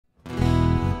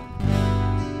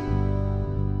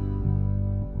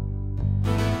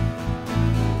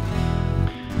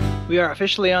We are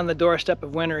officially on the doorstep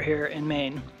of winter here in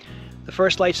Maine. The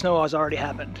first light snow has already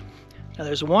happened. Now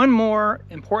there's one more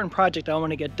important project I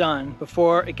want to get done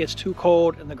before it gets too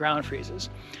cold and the ground freezes.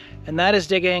 And that is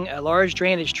digging a large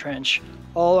drainage trench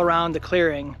all around the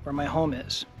clearing where my home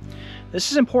is.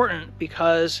 This is important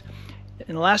because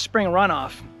in the last spring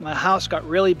runoff, my house got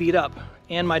really beat up,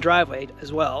 and my driveway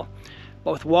as well,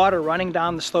 but with water running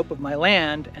down the slope of my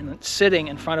land and sitting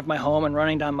in front of my home and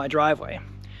running down my driveway.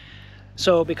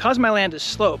 So because my land is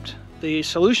sloped, the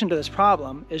solution to this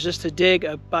problem is just to dig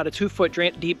about a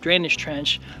 2-foot deep drainage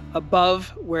trench above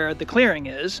where the clearing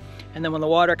is, and then when the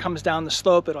water comes down the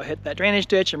slope, it'll hit that drainage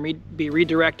ditch and be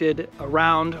redirected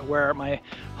around where my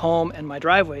home and my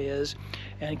driveway is,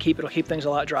 and it'll keep things a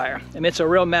lot drier. I mean, it's a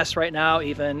real mess right now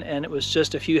even, and it was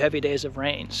just a few heavy days of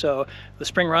rain, so the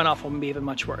spring runoff will be even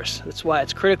much worse. That's why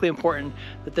it's critically important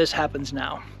that this happens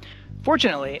now.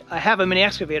 Fortunately, I have a mini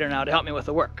excavator now to help me with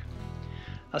the work.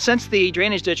 Now, since the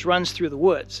drainage ditch runs through the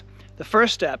woods, the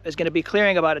first step is going to be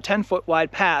clearing about a 10-foot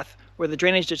wide path where the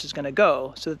drainage ditch is going to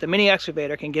go so that the mini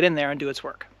excavator can get in there and do its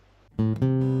work.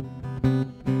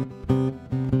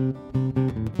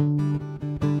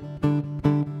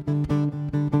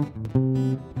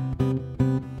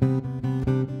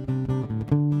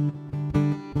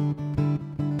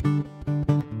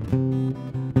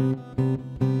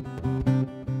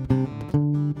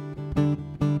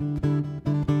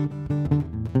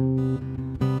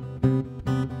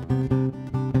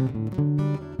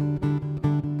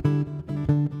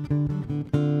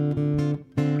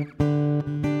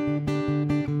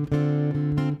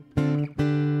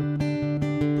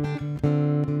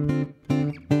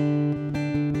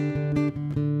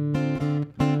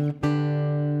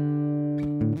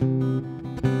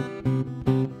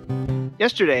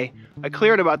 Yesterday, I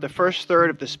cleared about the first third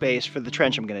of the space for the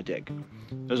trench I'm going to dig.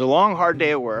 It was a long, hard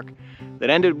day of work that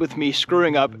ended with me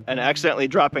screwing up and accidentally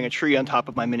dropping a tree on top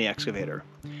of my mini excavator.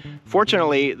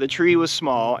 Fortunately, the tree was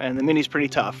small and the mini's pretty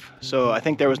tough, so I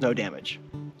think there was no damage.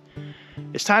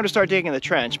 It's time to start digging the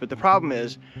trench, but the problem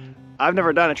is I've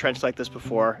never done a trench like this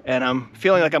before, and I'm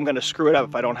feeling like I'm going to screw it up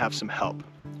if I don't have some help.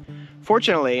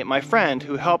 Fortunately, my friend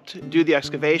who helped do the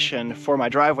excavation for my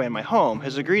driveway and my home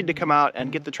has agreed to come out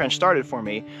and get the trench started for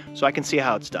me so I can see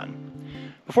how it's done.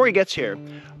 Before he gets here,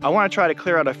 I want to try to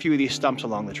clear out a few of these stumps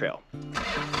along the trail.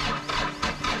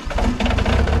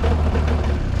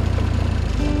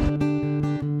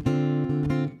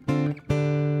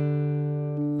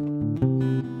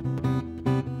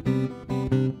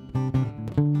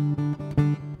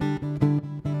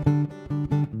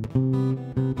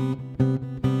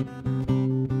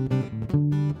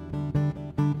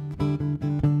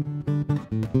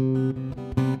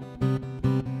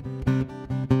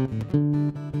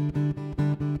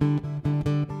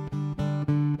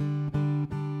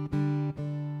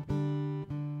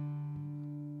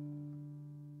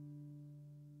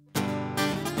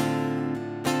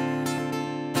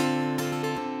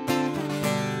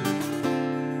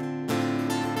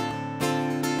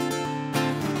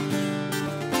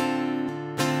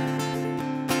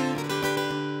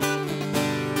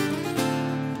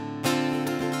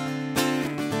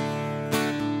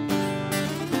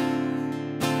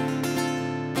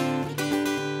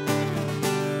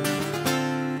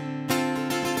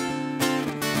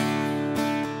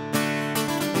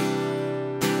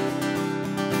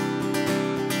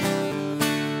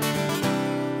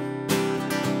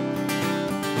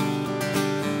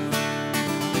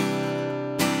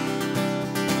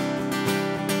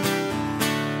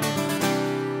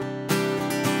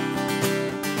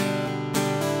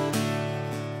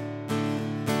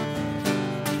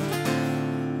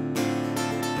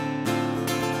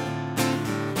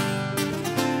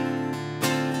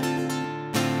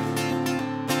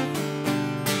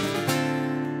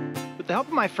 With the help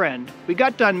of my friend, we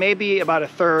got done maybe about a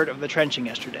third of the trenching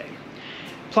yesterday.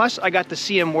 Plus, I got to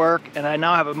see him work, and I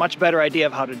now have a much better idea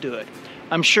of how to do it.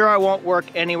 I'm sure I won't work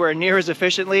anywhere near as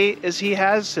efficiently as he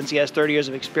has, since he has 30 years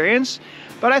of experience,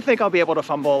 but I think I'll be able to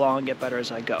fumble along and get better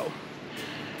as I go.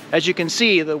 As you can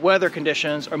see, the weather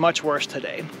conditions are much worse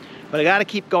today, but I gotta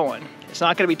keep going. It's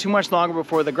not gonna be too much longer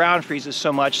before the ground freezes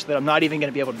so much that I'm not even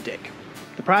gonna be able to dig.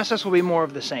 The process will be more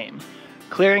of the same.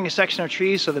 Clearing a section of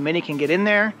trees so the mini can get in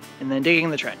there, and then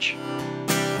digging the trench.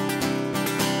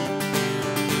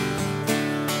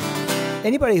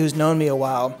 Anybody who's known me a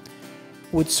while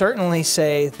would certainly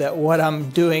say that what I'm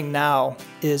doing now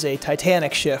is a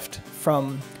titanic shift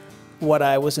from what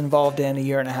I was involved in a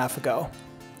year and a half ago.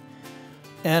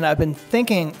 And I've been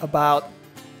thinking about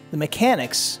the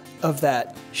mechanics of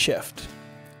that shift.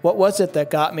 What was it that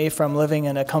got me from living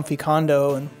in a comfy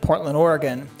condo in Portland,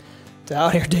 Oregon to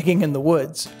out here digging in the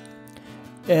woods?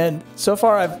 And so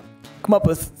far I've come up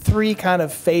with 3 kind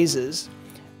of phases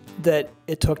that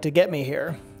it took to get me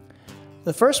here.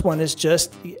 The first one is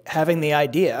just having the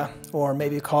idea, or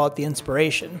maybe call it the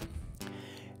inspiration.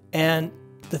 And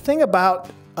the thing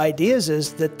about ideas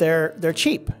is that they're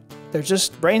cheap. They're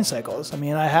just brain cycles. I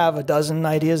mean, I have a dozen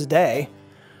ideas a day.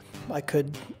 I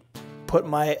could put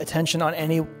my attention on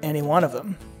any one of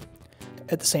them.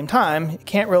 At the same time, you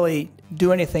can't really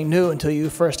do anything new until you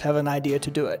first have an idea to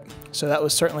do it. So that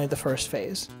was certainly the first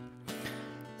phase.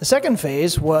 The second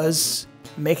phase was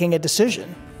making a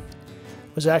decision.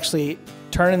 Was actually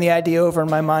turning the idea over in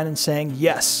my mind and saying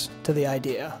yes to the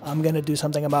idea. I'm going to do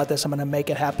something about this. I'm going to make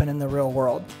it happen in the real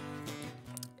world.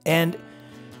 And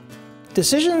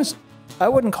decisions, I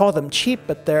wouldn't call them cheap,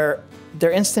 but they're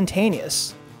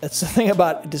instantaneous. That's the thing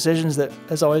about decisions that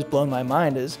has always blown my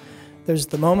mind is there's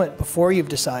the moment before you've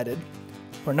decided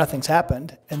where nothing's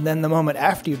happened, and then the moment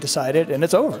after you've decided and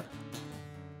it's over.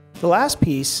 The last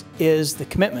piece is the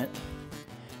commitment.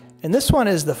 And this one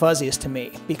is the fuzziest to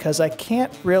me because I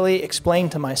can't really explain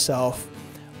to myself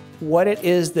what it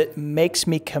is that makes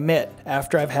me commit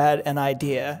after I've had an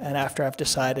idea and after I've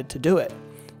decided to do it.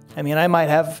 I mean, I might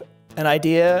have an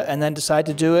idea and then decide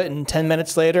to do it, and 10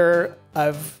 minutes later,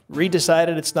 I've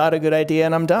redecided it's not a good idea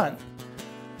and I'm done.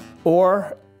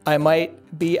 Or I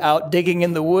might be out digging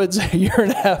in the woods a year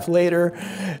and a half later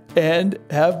and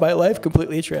have my life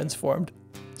completely transformed.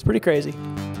 It's pretty crazy.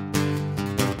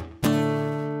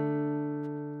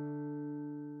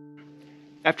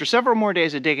 After several more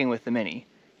days of digging with the Mini,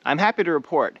 I'm happy to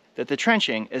report that the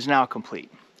trenching is now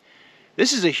complete.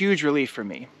 This is a huge relief for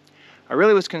me. I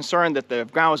really was concerned that the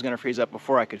ground was going to freeze up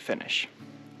before I could finish.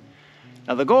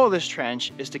 Now the goal of this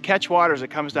trench is to catch water as it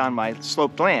comes down my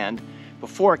sloped land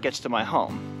before it gets to my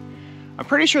home. I'm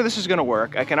pretty sure this is going to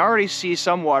work. I can already see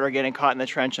some water getting caught in the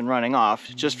trench and running off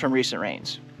just from recent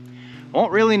rains. I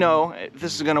won't really know if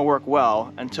this is going to work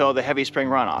well until the heavy spring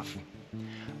runoff,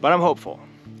 but I'm hopeful.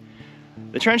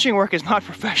 The trenching work is not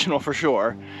professional for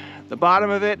sure. The bottom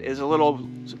of it is a little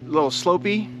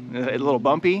slopey, a little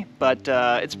bumpy, but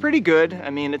it's pretty good. I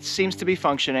mean, it seems to be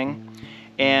functioning,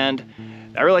 and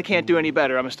I really can't do any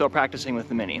better. I'm still practicing with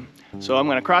the Mini. So I'm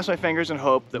gonna cross my fingers and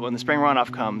hope that when the spring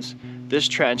runoff comes, this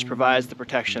trench provides the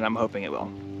protection I'm hoping it will.